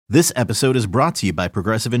This episode is brought to you by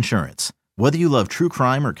Progressive Insurance. Whether you love true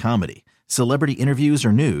crime or comedy, celebrity interviews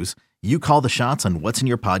or news, you call the shots on what's in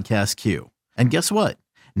your podcast queue. And guess what?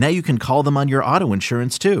 Now you can call them on your auto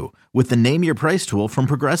insurance too with the Name Your Price tool from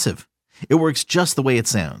Progressive. It works just the way it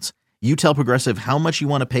sounds. You tell Progressive how much you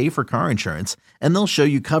want to pay for car insurance, and they'll show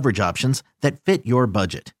you coverage options that fit your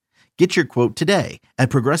budget. Get your quote today at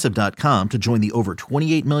Progressive.com to join the over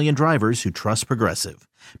 28 million drivers who trust Progressive.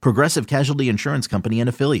 Progressive Casualty Insurance Company and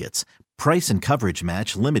Affiliates. Price and coverage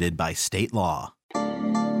match limited by state law.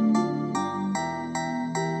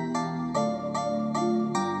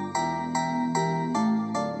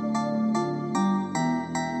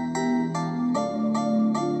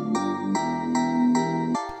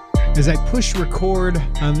 As I push record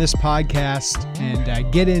on this podcast and I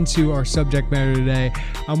get into our subject matter today,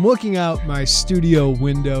 I'm looking out my studio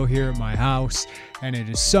window here at my house, and it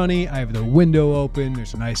is sunny. I have the window open.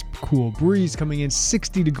 There's a nice cool breeze coming in,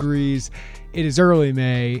 60 degrees. It is early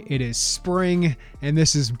May. It is spring, and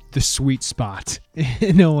this is the sweet spot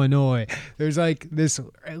in Illinois. There's like this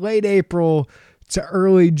late April to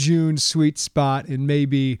early June sweet spot, and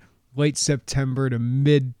maybe late September to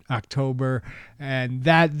mid-October, and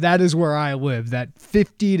that is where I live, that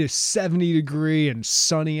 50 to 70 degree and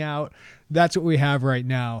sunny out. That's what we have right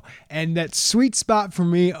now, and that sweet spot for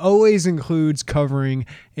me always includes covering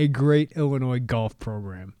a great Illinois golf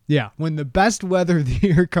program. Yeah, when the best weather of the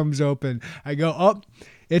year comes open, I go, oh,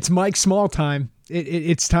 it's Mike Small time.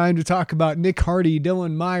 It's time to talk about Nick Hardy,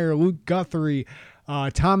 Dylan Meyer, Luke Guthrie,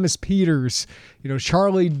 Thomas Peters,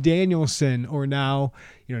 Charlie Danielson, or now,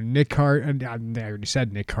 Nick Hardy. I already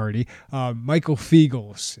said Nick Hardy. Michael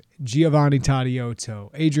Fiegels, Giovanni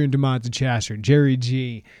Tadiotto, Adrian DeMonte-Chasser, Jerry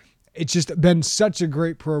G. It's just been such a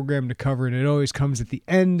great program to cover, and it always comes at the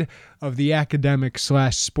end of the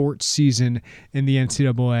academic/sports season in the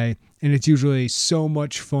NCAA, and it's usually so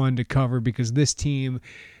much fun to cover because this team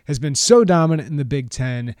has been so dominant in the Big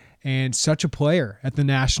Ten and such a player at the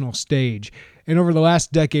national stage. And over the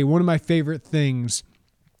last decade, one of my favorite things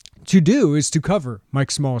to do is to cover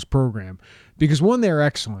Mike Small's program because, one, they're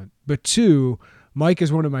excellent, but two, Mike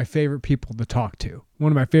is one of my favorite people to talk to,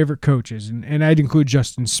 one of my favorite coaches, and I'd include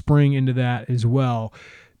Justin Spring into that as well,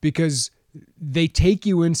 because they take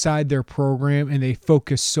you inside their program and they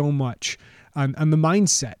focus so much on the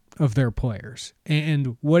mindset of their players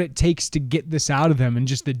and what it takes to get this out of them and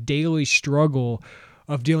just the daily struggle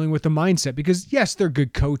of dealing with the mindset. Because yes, they're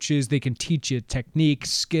good coaches. They can teach you technique,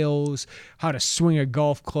 skills, how to swing a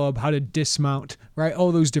golf club, how to dismount, right?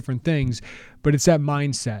 All those different things. But it's that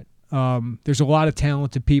mindset. There's a lot of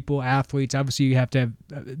talented people, athletes. Obviously, you have to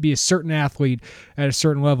be a certain athlete at a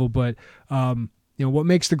certain level. But what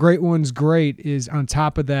makes the great ones great is, on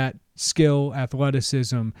top of that skill,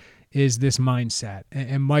 athleticism, is this mindset.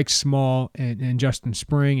 And Mike Small and Justin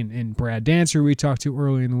Spring and Brad Dancer, we talked to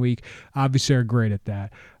earlier in the week, obviously are great at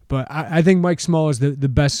that. But I think Mike Small is the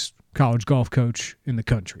best college golf coach in the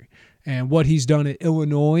country. And what he's done at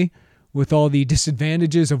Illinois, with all the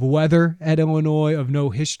disadvantages of weather at Illinois, of no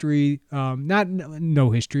history, not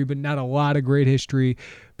no history, but not a lot of great history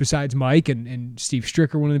besides Mike and Steve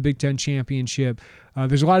Stricker winning the Big Ten championship.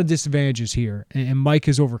 There's a lot of disadvantages here, and Mike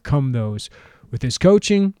has overcome those with his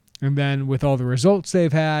coaching. And then with all the results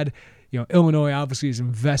they've had, Illinois obviously is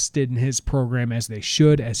invested in his program as they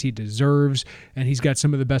should, as he deserves. And he's got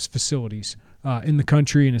some of the best facilities in the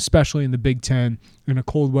country, and especially in the Big Ten, in a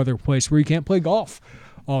cold weather place where you can't play golf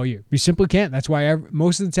all year. You simply can't. That's why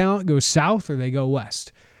most of the talent goes south or they go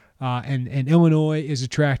west. And Illinois is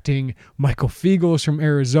attracting Michael Fiegels from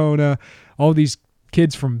Arizona, all these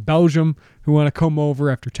kids from Belgium who want to come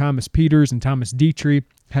over after Thomas Peters and Thomas Dietrich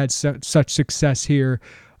had such success here.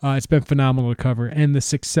 It's been phenomenal to cover, and the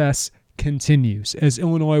success continues as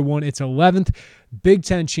Illinois won its 11th Big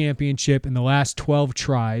Ten championship in the last 12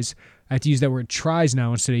 tries. I have to use that word tries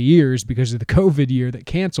now instead of years because of the COVID year that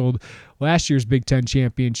canceled last year's Big Ten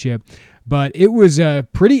championship. But it was a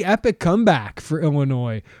pretty epic comeback for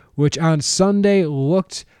Illinois, which on Sunday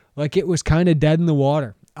looked like it was kind of dead in the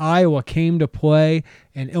water. Iowa came to play,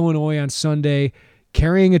 and Illinois on Sunday,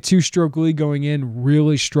 carrying a two-stroke lead going in,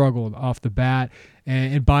 really struggled off the bat.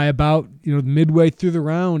 And by about midway through the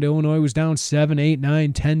round, Illinois was down 7, 8,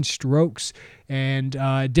 9, 10 strokes, and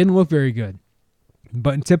it didn't look very good.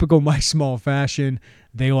 But in typical Mike Small fashion,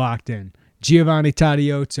 they locked in. Giovanni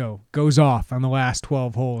Tadiotto goes off on the last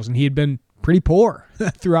 12 holes, and he had been pretty poor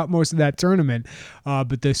throughout most of that tournament.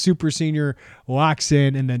 But the super senior locks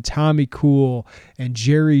in, and then Tommy Kuhl and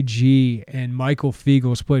Jerry G and Michael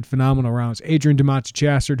Fiegels played phenomenal rounds. Adrian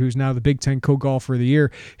DeMonte-Chasser, who's now the Big Ten co-golfer of the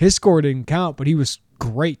year, his score didn't count, but he was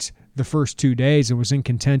great the first 2 days and was in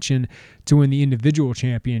contention to win the individual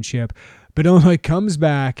championship. But Illinois comes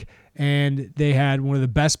back, and they had one of the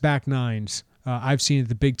best back nines I've seen at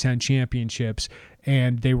the Big Ten championships,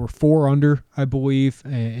 and they were 4 under, I believe,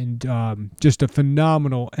 and just a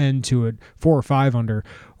phenomenal end to it, 4 or 5 under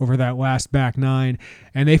over that last back nine,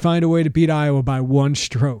 and they find a way to beat Iowa by one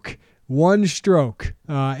stroke. One stroke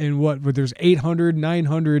in what there's 800,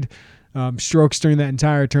 900 strokes during that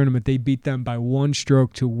entire tournament. They beat them by one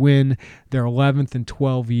stroke to win their 11th in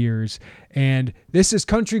 12 years. And this is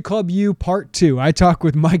Country Club U Part 2. I talk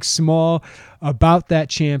with Mike Small about that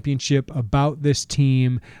championship, about this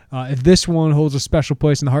team. If this one holds a special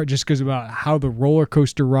place in the heart just because about how the roller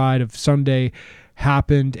coaster ride of Sunday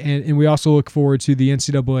happened. And we also look forward to the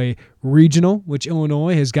NCAA regional, which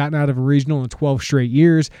Illinois has gotten out of a regional in 12 straight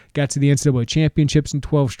years, got to the NCAA championships in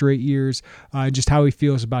 12 straight years, just how he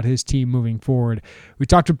feels about his team moving forward. We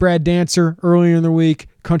talked to Brad Dancer earlier in the week,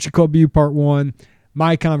 Country Club U Part 1,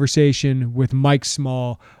 my conversation with Mike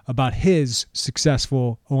Small about his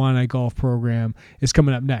successful Illini golf program is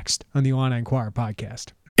coming up next on the Illini Inquirer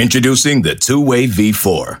podcast. Introducing the Two-Way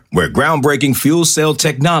V4, where groundbreaking fuel cell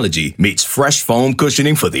technology meets fresh foam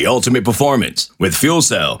cushioning for the ultimate performance. With fuel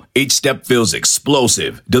cell, each step feels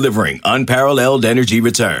explosive, delivering unparalleled energy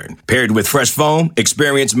return. Paired with fresh foam,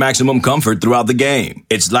 experience maximum comfort throughout the game.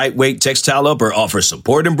 Its lightweight textile upper offers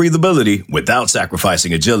support and breathability without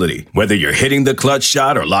sacrificing agility. Whether you're hitting the clutch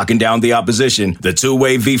shot or locking down the opposition, the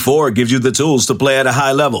Two-Way V4 gives you the tools to play at a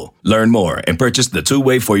high level. Learn more and purchase the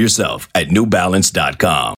Two-Way for yourself at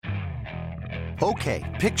newbalance.com. Okay,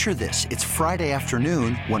 picture this. It's Friday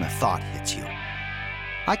afternoon when a thought hits you.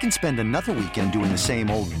 I can spend another weekend doing the same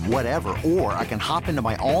old whatever, or I can hop into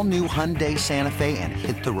my all-new Hyundai Santa Fe and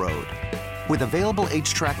hit the road. With available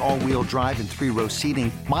H-Track all-wheel drive and 3-row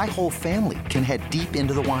seating, my whole family can head deep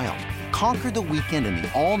into the wild. Conquer the weekend in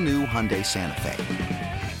the all-new Hyundai Santa Fe.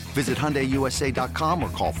 Visit HyundaiUSA.com or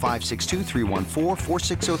call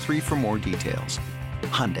 562-314-4603 for more details.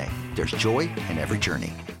 Hyundai, there's joy in every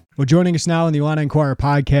journey. Well, joining us now on the Illini Inquirer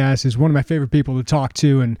podcast is one of my favorite people to talk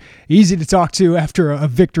to and easy to talk to after a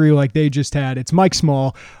victory like they just had. It's Mike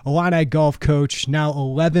Small, Illini golf coach, now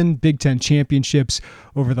 11 Big Ten championships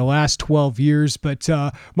over the last 12 years. But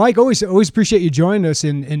Mike, always appreciate you joining us.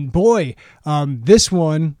 And boy, this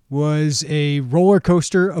one was a roller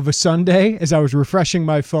coaster of a Sunday as I was refreshing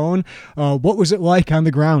my phone. What was it like on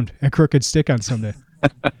the ground at Crooked Stick on Sunday?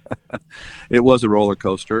 It was a roller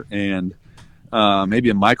coaster, and maybe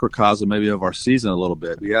a microcosm maybe of our season a little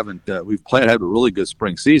bit. We've had a really good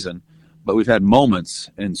spring season, but we've had moments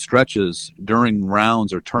and stretches during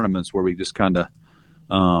rounds or tournaments where we just kind of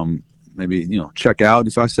check out,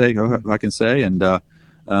 if I can say. And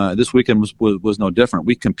this weekend was no different.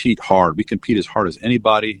 We compete hard. We compete as hard as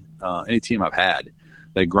anybody, any team I've had.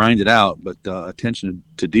 They grind it out, but attention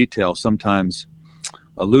to detail sometimes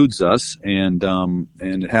eludes us, and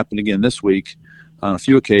it happened again this week on a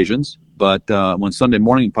few occasions. But when Sunday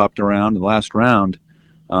morning popped around in the last round,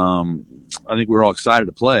 I think we were all excited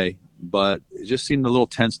to play, but it just seemed a little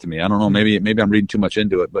tense to me. I don't know, maybe I'm reading too much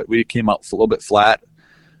into it, but we came out a little bit flat,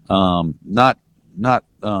 not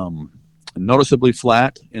noticeably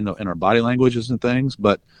flat in our body languages and things,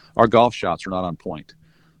 but our golf shots are not on point.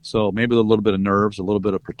 So maybe a little bit of nerves, a little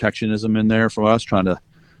bit of protectionism in there for us, trying to.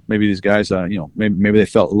 Maybe these guys, maybe they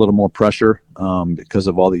felt a little more pressure because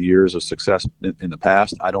of all the years of success in the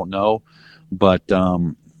past. I don't know, but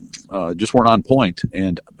just weren't on point.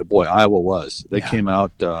 And boy, Iowa was. They came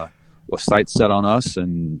out with sights set on us,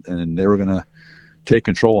 and they were going to take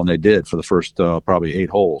control, and they did for the first probably 8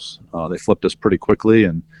 holes. They flipped us pretty quickly,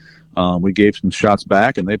 and we gave some shots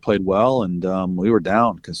back, and they played well, and we were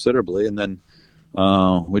down considerably, and then.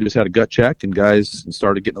 We just had a gut check, and guys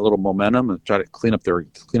started getting a little momentum and try to clean up their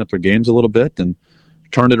games a little bit and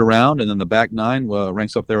turned it around. And then the back nine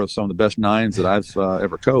ranks up there with some of the best nines that I've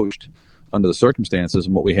ever coached under the circumstances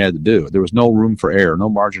and what we had to do. There was no room for error, no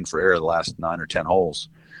margin for error the last 9 or 10 holes.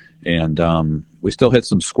 And we still hit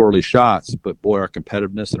some squirrely shots, but boy, our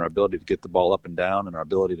competitiveness and our ability to get the ball up and down and our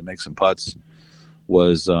ability to make some putts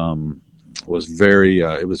was very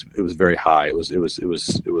it was very high. It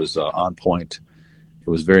was on point. It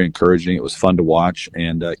was very encouraging. It was fun to watch,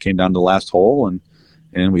 and it came down to the last hole,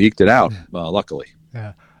 and we eked it out, luckily.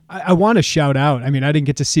 Yeah. I want to shout out. I mean, I didn't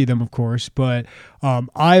get to see them, of course, but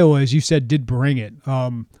Iowa, as you said, did bring it.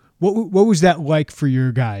 What was that like for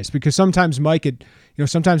your guys? Because sometimes, Mike,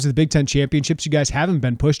 sometimes at the Big Ten championships, you guys haven't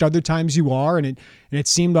been pushed. Other times you are, and it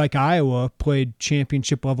seemed like Iowa played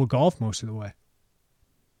championship level golf most of the way.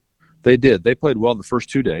 They did. They played well the first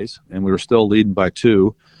 2 days, and we were still leading by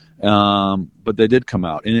 2. But they did come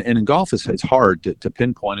out. And in golf, it's hard to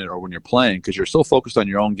pinpoint it or when you're playing because you're so focused on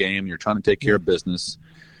your own game. You're trying to take care of business.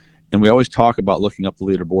 And we always talk about looking up the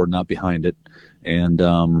leaderboard, not behind it, and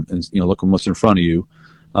looking what's in front of you.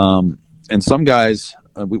 And some guys,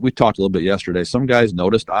 we talked a little bit yesterday. Some guys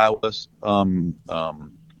noticed Iowa's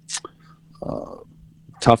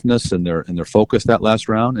toughness and their focus that last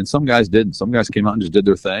round, and some guys didn't. Some guys came out and just did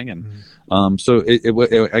their thing, and so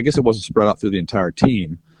I guess it wasn't spread out through the entire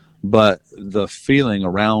team, but the feeling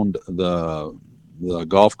around the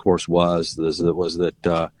golf course was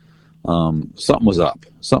that. Something was up,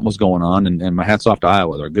 something was going on, and my hat's off to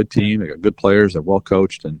Iowa. They're a good team. They got good players. They're well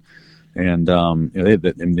coached, and they've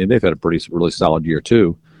had a really solid year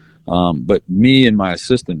too. But me and my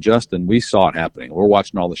assistant Justin, we saw it happening. We're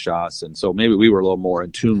watching all the shots, and so maybe we were a little more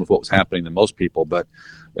in tune with what was happening than most people. But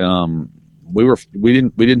we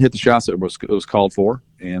didn't hit the shots that it was called for,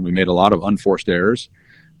 and we made a lot of unforced errors,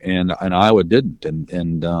 and Iowa didn't.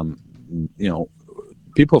 And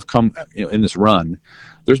people have come in this run.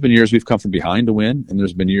 There's been years we've come from behind to win, and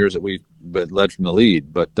there's been years that we've led from the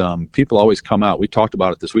lead. But people always come out. We talked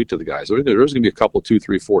about it this week to the guys. There's going to be a couple, 2,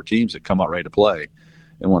 3, 4 teams that come out ready to play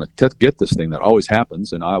and want to get this thing. That always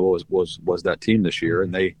happens, and Iowa was that team this year,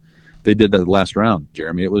 and they did that last round.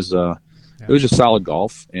 Jeremy, it was just solid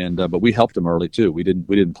golf, and but we helped them early too. We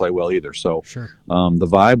didn't play well either. So sure. The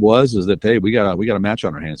vibe is that hey, we got a match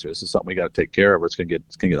on our hands here. This is something we got to take care of, or it's gonna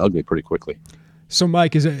get ugly pretty quickly. So,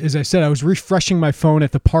 Mike, as I said, I was refreshing my phone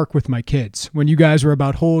at the park with my kids when you guys were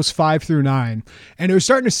about holes 5 through 9, and it was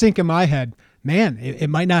starting to sink in my head, man, it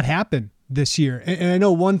might not happen this year. And I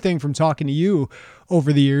know one thing from talking to you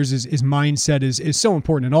over the years is mindset is so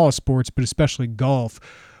important in all sports, but especially golf.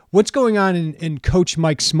 What's going on in Coach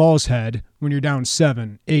Mike Small's head when you're down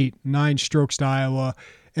 7, 8, 9 strokes to Iowa?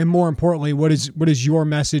 And more importantly, what is your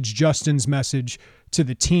message, Justin's message to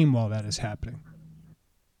the team while that is happening?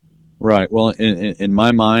 Right. Well, in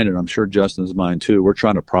my mind, and I'm sure Justin's mind too, we're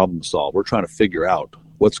trying to problem solve. We're trying to figure out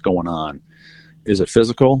what's going on. Is it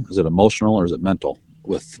physical? Is it emotional? Or is it mental?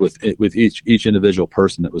 With each individual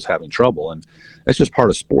person that was having trouble, and that's just part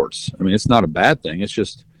of sports. I mean, it's not a bad thing. It's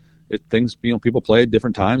just things. People play at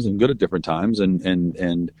different times and good at different times,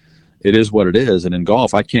 and it is what it is. And in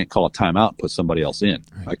golf, I can't call a timeout and put somebody else in.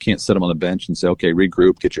 Right. I can't sit them on the bench and say, okay,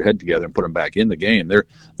 regroup, get your head together, and put them back in the game.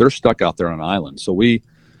 They're stuck out there on an island. So we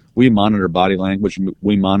monitor body language,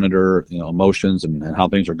 we monitor emotions and how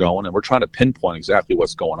things are going, and we're trying to pinpoint exactly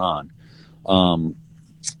what's going on,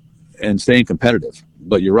 and staying competitive.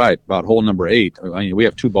 But you're right about hole number 8. I mean, we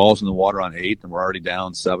have 2 balls in the water on 8, and we're already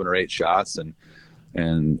down 7 or 8 shots,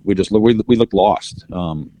 and we looked lost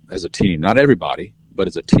as a team. Not everybody, but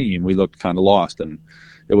as a team, we looked kind of lost, and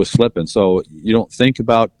it was slipping. So you don't think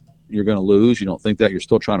about you're going to lose. You don't think that. You're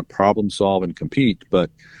still trying to problem solve and compete, but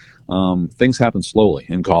things happen slowly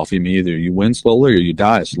in golf. Either you win slowly or you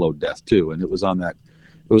die a slow death too. And it was on that.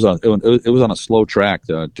 It was on a slow track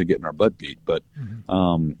to getting our butt beat. But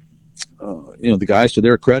the guys, to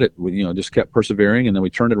their credit, just kept persevering, and then we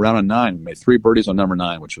turned it around on 9. We made 3 birdies on number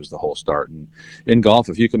 9, which was the whole start. And in golf,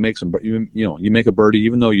 if you can make you make a birdie,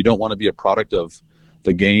 even though you don't want to be a product of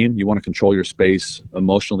the game, you want to control your space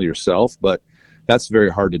emotionally yourself, but that's very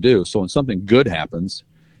hard to do. So when something good happens,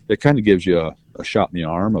 it kind of gives you a shot in the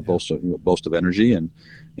arm, a boast of energy, and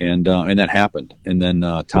that happened. And then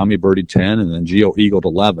Tommy birdied 10, and then Gio eagled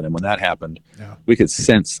 11. And when that happened, we could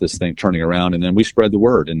sense this thing turning around, and then we spread the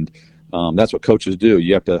word. And that's what coaches do.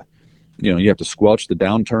 You have to squelch the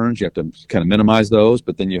downturns. You have to kind of minimize those,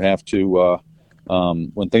 but then you have to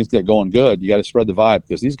when things get going good, you got to spread the vibe,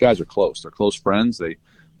 because these guys are close. They're close friends.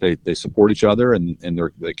 They support each other, and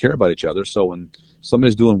they care about each other. So when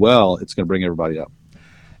somebody's doing well, it's going to bring everybody up.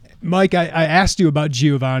 Mike, I asked you about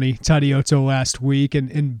Giovanni Tadiotto last week,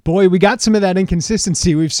 and boy, we got some of that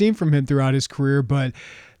inconsistency we've seen from him throughout his career, but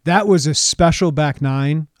that was a special back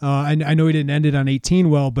 9. I know he didn't end it on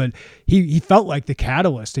 18 well, but he felt like the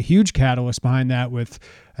catalyst, a huge catalyst behind that with,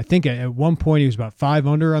 I think at one point he was about 5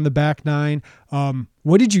 under on the back 9.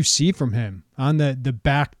 What did you see from him on the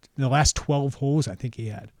last 12 holes I think he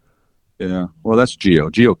had? Yeah, well, that's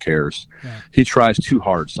Gio. Gio cares. Yeah. He tries too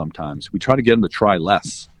hard sometimes. We try to get him to try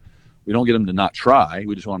less. We don't get him to not try.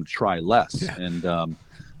 We just want him to try less. Yeah.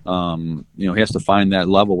 And, he has to find that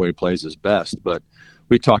level where he plays his best. But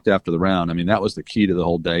we talked after the round. I mean, that was the key to the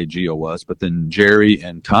whole day, Gio was. But then Jerry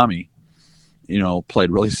and Tommy, played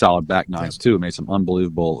really solid back 9s too, made some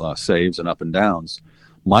unbelievable saves and up and downs.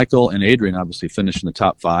 Michael and Adrian obviously finished in the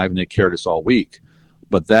top 5, and they carried us all week.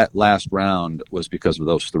 But that last round was because of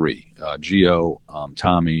those 3, Gio,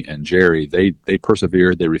 Tommy, and Jerry. They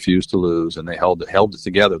persevered. They refused to lose, and they held it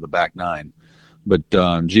together, the back 9. but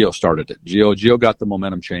Gio started it. Gio got the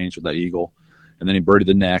momentum change with that eagle, and then he birdied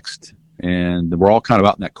the next, and we're all kind of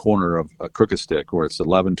out in that corner of a crooked stick where it's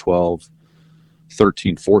 11, 12,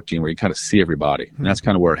 13, 14, where you kind of see everybody, and that's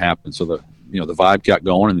kind of where it happened. So the vibe got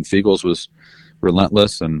going, and then Fiegels was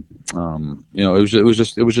relentless, and it was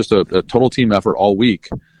just a total team effort all week.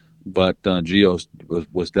 But Gio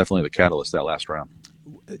was definitely the catalyst that last round.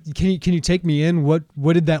 Can you take me in?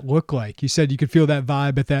 What did that look like? You said you could feel that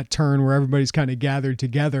vibe at that turn where everybody's kind of gathered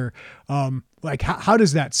together. Like how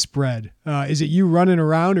does that spread? Is it you running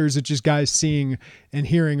around, or is it just guys seeing and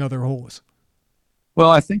hearing other holes?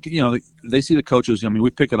 Well, I think they see the coaches. I mean,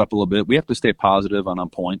 we pick it up a little bit. We have to stay positive on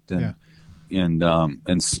point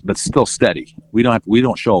but still steady. We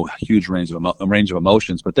don't show a huge range of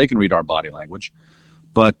emotions, but they can read our body language.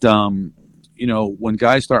 But when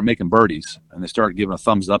guys start making birdies and they start giving a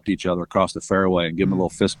thumbs up to each other across the fairway and giving a little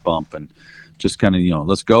fist bump and just kind of,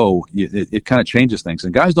 let's go, it kind of changes things.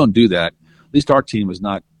 And guys don't do that. At least our team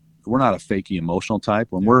we're not a fakey emotional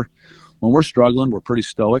type. When we're struggling, we're pretty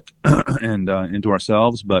stoic and into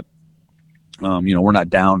ourselves, but we're not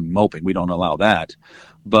down moping. We don't allow that.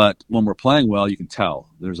 But when we're playing well, you can tell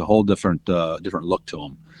there's a whole different look to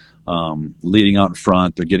them. Leading out in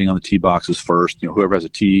front, they're getting on the tee boxes first. Whoever has a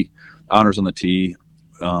tee, honors on the tee,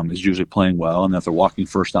 is usually playing well. And if they're walking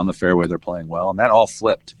first down the fairway, they're playing well. And that all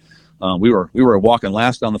flipped. We were walking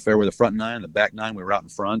last down the fairway, the front nine, the back nine. We were out in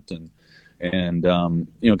front, and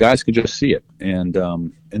guys could just see it. And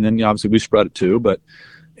then obviously we spread it too.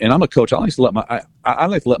 And I'm a coach. I like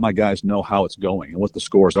to let my guys know how it's going and what the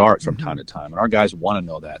scores are from time to time. And our guys want to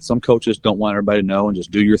know that. Some coaches don't want everybody to know and just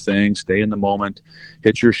do your thing, stay in the moment,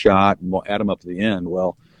 hit your shot, and we'll add them up to the end.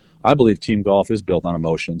 Well, I believe team golf is built on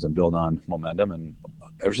emotions and built on momentum. And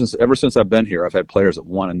ever since I've been here, I've had players that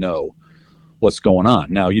want to know what's going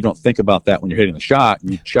on. Now, you don't think about that when you're hitting the shot.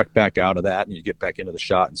 You check back out of that and you get back into the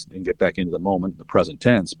shot and get back into the moment, the present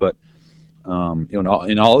tense. But in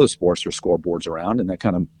all other sports, there's scoreboards around, and that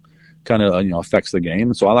kind of affects the game.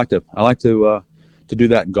 And so I like to do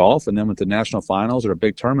that in golf. And then with the national finals or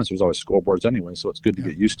big tournaments, there's always scoreboards anyway, so it's good to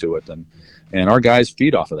get used to it. And our guys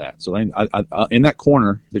feed off of that. So I in that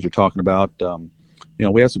corner that you're talking about,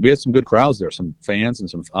 we had some good crowds there, some fans and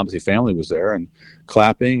some obviously family was there and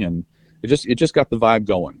clapping, and it just got the vibe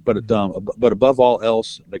going. But above all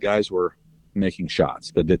else, the guys were making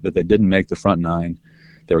shots that they didn't make the front nine.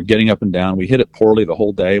 They were getting up and down. We hit it poorly the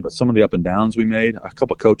whole day, but some of the up and downs we made, a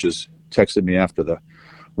couple of coaches texted me after the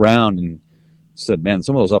round and said, man,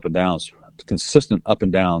 some of those up and downs, consistent up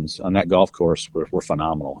and downs on that golf course were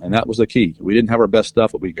phenomenal. And that was the key. We didn't have our best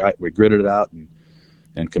stuff, but we gritted it out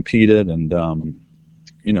and competed. And,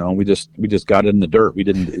 we just got it in the dirt.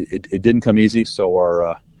 It didn't come easy. So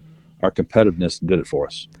our competitiveness did it for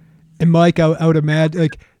us. And Mike, I would imagine,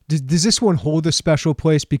 does this one hold a special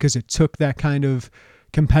place because it took that kind of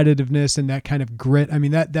competitiveness and that kind of grit? I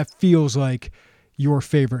mean, that feels like your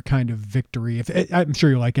favorite kind of victory. I'm sure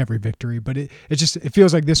you like every victory, but it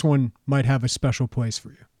feels like this one might have a special place for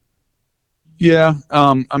you. Yeah.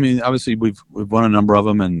 I mean, obviously we've won a number of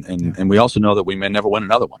them and we also know that we may never win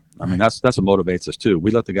another one. I mean, that's what motivates us too.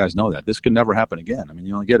 We let the guys know that this could never happen again. I mean,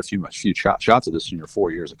 you only get a few shots of this in your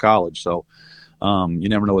 4 years of college. So, you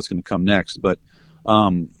never know what's going to come next, but,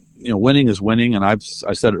 winning is winning. And I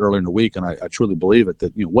said it earlier in the week, and I truly believe it,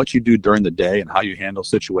 that, what you do during the day and how you handle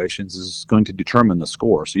situations is going to determine the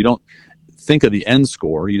score. So you don't think of the end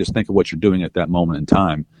score. You just think of what you're doing at that moment in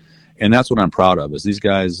time. And that's what I'm proud of is these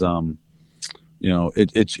guys, it was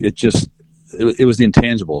the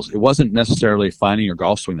intangibles. It wasn't necessarily finding your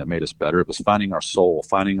golf swing that made us better. It was finding our soul,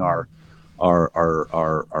 finding our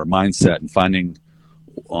mindset, and finding,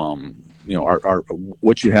 our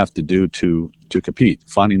what you have to do to compete.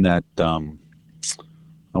 Finding that,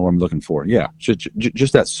 what I'm looking for. Yeah,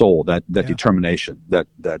 just that soul, that determination, that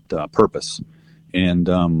purpose, and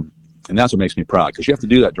that's what makes me proud, because you have to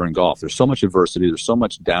do that during golf. There's so much adversity. There's so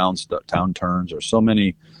much downturns. There's so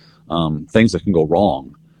many things that can go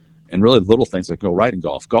wrong, and really little things that can go right in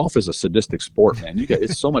golf. Golf is a sadistic sport, man.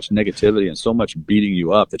 It's so much negativity and so much beating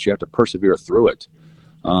you up that you have to persevere through it.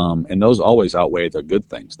 And those always outweigh the good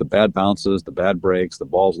things, the bad bounces, the bad breaks, the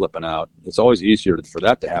balls lipping out. It's always easier for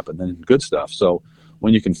that to happen than good stuff. So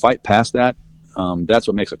when you can fight past that, that's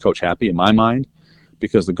what makes a coach happy in my mind,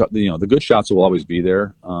 because the good shots will always be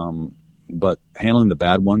there. But handling the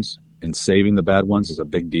bad ones and saving the bad ones is a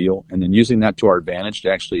big deal. And then using that to our advantage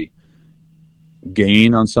to actually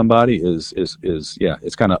gain on somebody is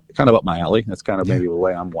it's kind of up my alley. That's kind of maybe the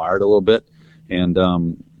way I'm wired a little bit. And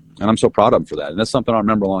I'm so proud of them for that. And that's something I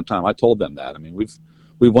remember a long time. I told them that. I mean,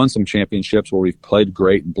 we've won some championships where we've played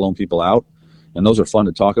great and blown people out. and those are fun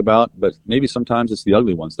to talk about. But maybe sometimes it's the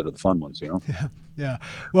ugly ones that are the fun ones, you know. Yeah.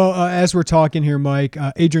 Well, as we're talking here, Mike,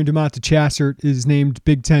 Adrian DeMonte-Chassert is named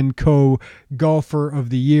Big Ten Co-Golfer of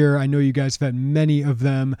the Year. I know you guys have had many of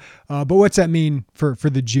them, but what's that mean for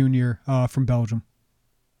the junior from Belgium?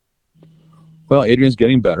 Well, Adrian's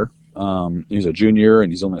getting better. He's a junior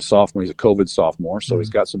and he's only a sophomore. He's a COVID sophomore, so he's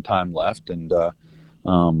got some time left, and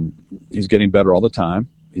he's getting better all the time.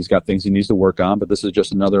 He's got things he needs to work on, but this is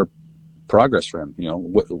just another progress for him, you know,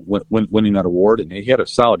 winning that award. And he had a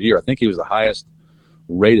solid year. I think he was the highest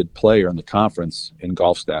rated player in the conference in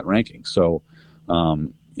golf stat rankings. So,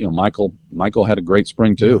 you know, Michael had a great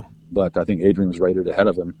spring too, but I think Adrian was rated ahead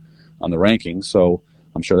of him on the rankings. So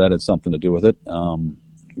I'm sure that had something to do with it.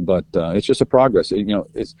 But it's just a progress. You know,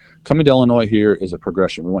 it's coming to Illinois here is a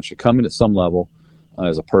progression. We want you to come in at some level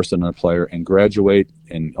as a person and a player and graduate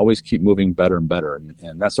and always keep moving better and better.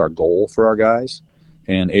 And that's our goal for our guys.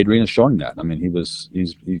 And Adrian is showing that. I mean,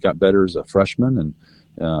 he got better as a freshman and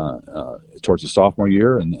towards the sophomore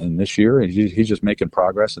year and this year, and he's just making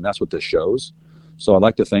progress, and that's what this shows. So I'd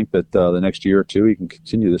like to think that the next year or two he can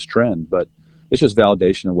continue this trend, but it's just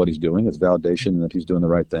validation of what he's doing. It's validation that he's doing the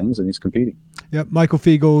right things and he's competing. Yep. Michael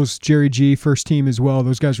Fiegels, Jerry G, first team as well.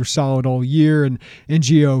 Those guys were solid all year, and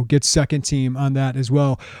Gio gets second team on that as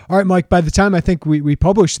well. All right, Mike, by the time I think we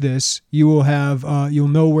publish this, you will have, you'll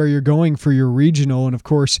know where you're going for your regional. And of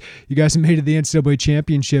course, you guys have made it the NCAA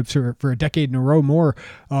championships for a decade in a row more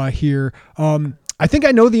here. I think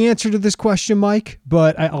I know the answer to this question, Mike,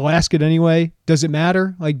 but I'll ask it anyway. Does it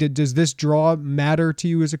matter? Like, does this draw matter to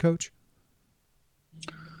you as a coach?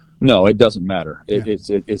 No, it doesn't matter.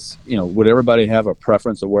 It's you know, would everybody have a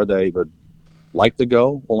preference of where they would like to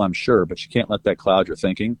go? Well, I'm sure, but you can't let that cloud your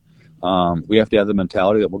thinking. We have to have the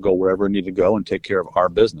mentality that we'll go wherever we need to go and take care of our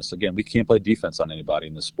business. Again, we can't play defense on anybody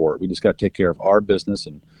in this sport. We just got to take care of our business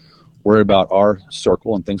and worry about our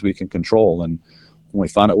circle and things we can control. And when we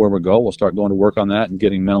find out where we go, we'll start going to work on that and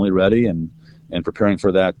getting mentally ready and preparing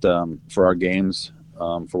for that, for our games,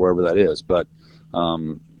 for wherever that is. But,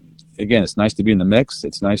 again, it's nice to be in the mix.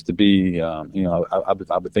 It's nice to be, you know, I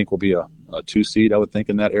would think we'll be a 2 seed, I would think,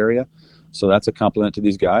 in that area. So that's a compliment to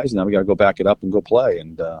these guys. Now we got to go back it up and go play.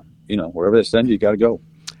 And, you know, wherever they send you, you got to go.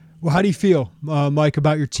 Well, how do you feel, Mike,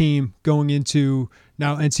 about your team going into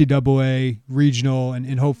now NCAA regional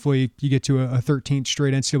and hopefully you get to a 13th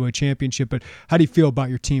straight NCAA championship? But how do you feel about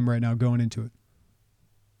your team right now going into it?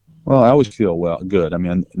 Well, I always feel good. I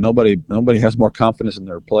mean, nobody has more confidence in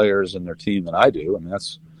their players and their team than I do. I mean,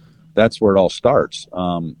 that's where it all starts.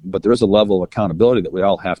 But there is a level of accountability that we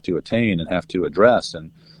all have to attain and have to address.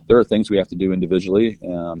 And there are things we have to do individually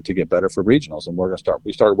to get better for regionals. And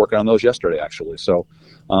we started working on those yesterday, actually. So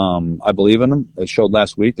I believe in them. It showed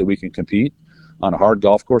last week that we can compete on a hard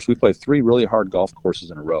golf course. We played 3 really hard golf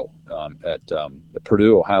courses in a row at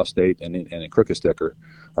Purdue, Ohio State, and in Crooked Stick are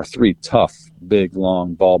 3 tough, big,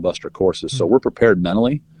 long ball buster courses. So we're prepared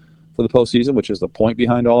mentally for the postseason, which is the point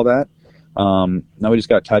behind all that. Now we just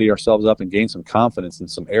got to tidy ourselves up and gain some confidence in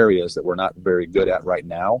some areas that we're not very good at right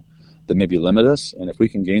now that maybe limit us. And if we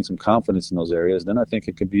can gain some confidence in those areas, then I think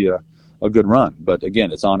it could be a good run. But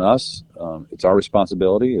again, it's on us. It's our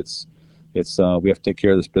responsibility. It's we have to take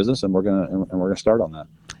care of this business, and we're gonna start on that.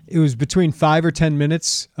 It was between 5 or 10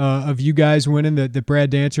 minutes of you guys winning that Brad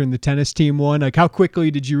Dancer and the tennis team won. Like, how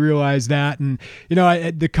quickly did you realize that? And, you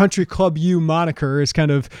know, the Country Club U moniker is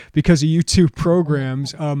kind of because of you two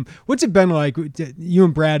programs. What's it been like? You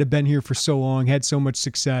and Brad have been here for so long, had so much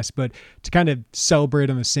success, but to kind of celebrate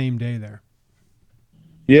on the same day there.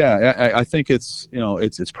 Yeah, I think it's, you know,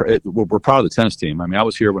 we're proud of the tennis team. I mean, I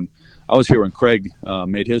was here when Craig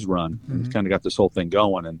made his run and kind of got this whole thing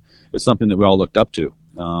going, and it's something that we all looked up to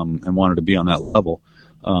and wanted to be on that level.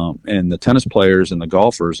 And the tennis players and the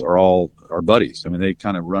golfers are all our buddies. I mean, they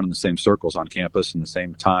kind of run in the same circles on campus in the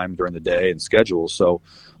same time during the day and schedules. So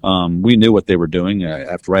we knew what they were doing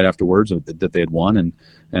right afterwards that they had won,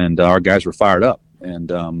 and our guys were fired up. And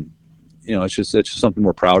you know, it's just something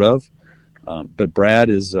we're proud of. But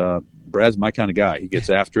Brad's my kind of guy. He gets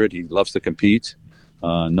after it. He loves to compete.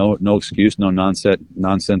 No excuse, no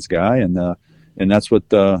nonsense guy. And that's what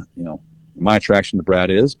you know, my attraction to Brad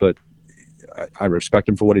is. But I respect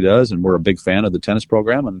him for what he does, and we're a big fan of the tennis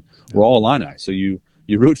program, and we're all Illini. So you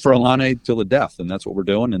root for Illini till the death, and that's what we're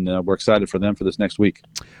doing. And we're excited for them for this next week.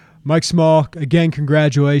 Mike Small, again,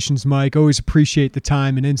 congratulations, Mike. Always appreciate the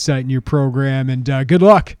time and insight in your program, and good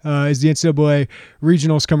luck as the NCAA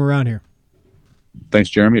regionals come around here. Thanks,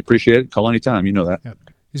 Jeremy. Appreciate it. Call anytime. You know that. Yep.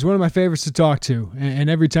 He's one of my favorites to talk to. And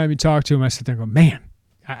every time you talk to him, I sit there and go, man,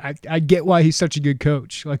 I get why he's such a good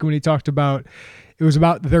coach. Like when he talked about, it was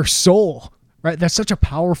about their soul right? That's such a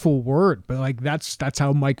powerful word, but like that's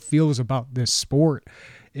how Mike feels about this sport.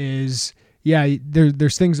 Is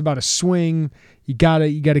there's things about a swing. You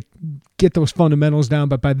gotta get those fundamentals down,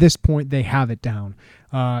 but by this point they have it down.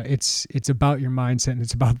 It's about your mindset and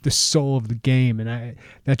it's about the soul of the game. And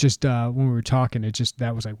when we were talking,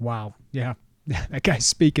 that was like, wow, yeah. That guy's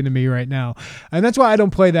speaking to me right now. And that's why I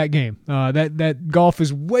don't play that game. That golf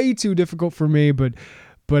is way too difficult for me, but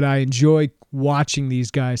I enjoy watching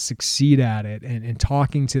these guys succeed at it and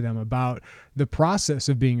talking to them about the process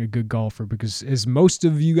of being a good golfer, because as most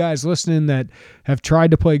of you guys listening that have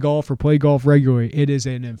tried to play golf or play golf regularly, it is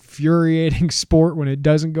an infuriating sport when it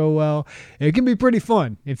doesn't go well. It can be pretty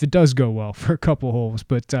fun if it does go well for a couple holes,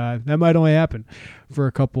 but that might only happen for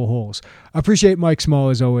a couple holes. I appreciate Mike Small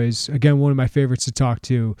as always. Again, one of my favorites to talk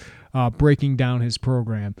to, breaking down his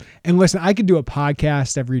program. And listen, I could do a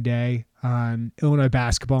podcast every day on Illinois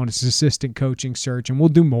basketball and its assistant coaching search, and we'll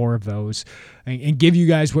do more of those and give you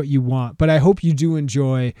guys what you want. But I hope you do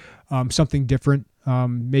enjoy something different,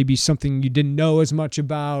 maybe something you didn't know as much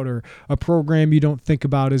about, or a program you don't think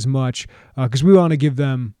about as much, because we want to give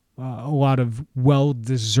them a lot of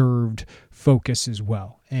well-deserved focus as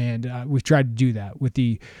well. And we've tried to do that with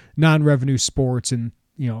the non-revenue sports. And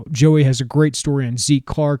Joey has a great story on Zeke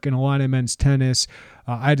Clark and Illini men's tennis.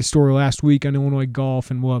 I had a story last week on Illinois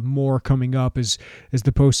golf, and we'll have more coming up as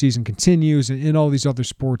the postseason continues, and in all these other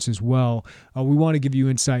sports as well. We want to give you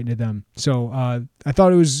insight into them. So I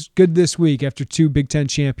thought it was good this week, after 2 Big Ten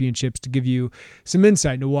championships, to give you some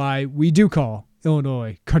insight into why we do call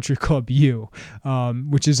Illinois Country Club U,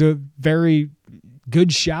 which is a very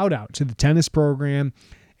good shout out to the tennis program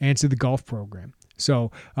and to the golf program.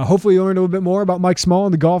 So hopefully you learned a little bit more about Mike Small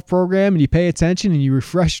and the golf program, and you pay attention and you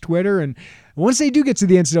refresh Twitter. And once they do get to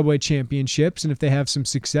the NCAA championships, and if they have some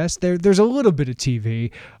success, there's a little bit of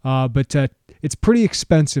TV, but it's pretty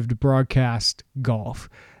expensive to broadcast golf.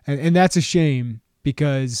 And that's a shame,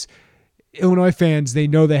 because Illinois fans, they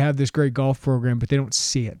know they have this great golf program, but they don't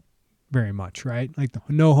see it very much, right? Like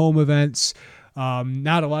no home events,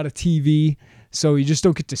 not a lot of TV. So you just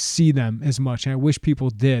don't get to see them as much. And I wish people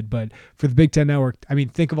did. But for the Big Ten Network, I mean,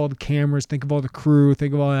 think of all the cameras, think of all the crew,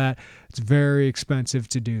 think of all that. It's very expensive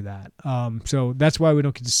to do that. So that's why we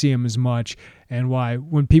don't get to see them as much, and why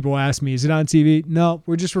when people ask me, is it on TV? No,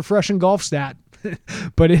 we're just refreshing Golf Stat.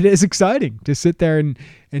 But it is exciting to sit there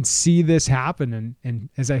and see this happen. And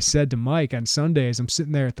as I said to Mike on Sundays, I'm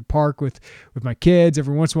sitting there at the park with my kids.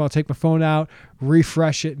 Every once in a while, I'll take my phone out,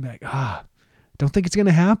 refresh it, and be like, don't think it's going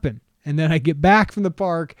to happen. And then I get back from the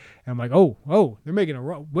park and I'm like, oh, they're making a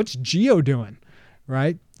run. What's Gio doing?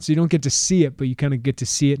 Right? So you don't get to see it, but you kind of get to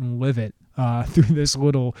see it and live it through this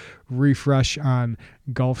little refresh on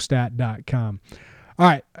golfstat.com. All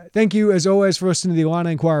right. Thank you, as always, for listening to the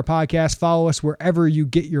Illini Inquirer podcast. Follow us wherever you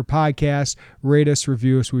get your podcasts. Rate us,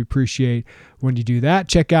 review us. We appreciate when you do that.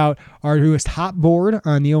 Check out our newest hot board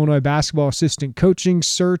on the Illinois basketball assistant coaching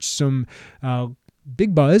search. Some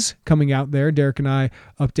big buzz coming out there. Derek and I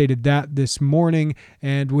updated that this morning,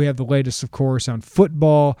 and we have the latest, of course, on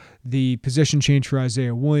football, the position change for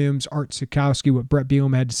Isaiah Williams, Art Sikowski, what Brett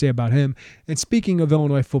Bielema had to say about him. And speaking of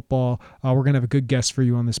Illinois football, we're going to have a good guest for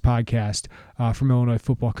you on this podcast from Illinois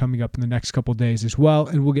football coming up in the next couple days as well,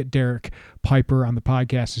 and we'll get Derek Piper on the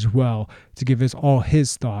podcast as well to give us all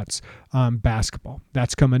his thoughts on basketball.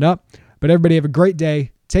 That's coming up. But everybody have a great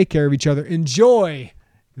day. Take care of each other. Enjoy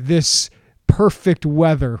this perfect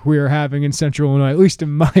weather we are having in Central Illinois, at least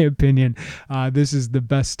in my opinion. This is the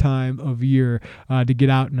best time of year to get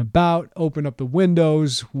out and about, open up the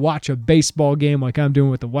windows, watch a baseball game like I'm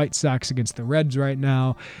doing with the White Sox against the Reds right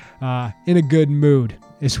now, in a good mood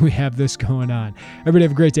as we have this going on. Everybody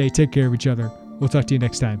have a great day. Take care of each other. We'll talk to you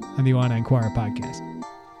next time on the Illini Inquirer podcast.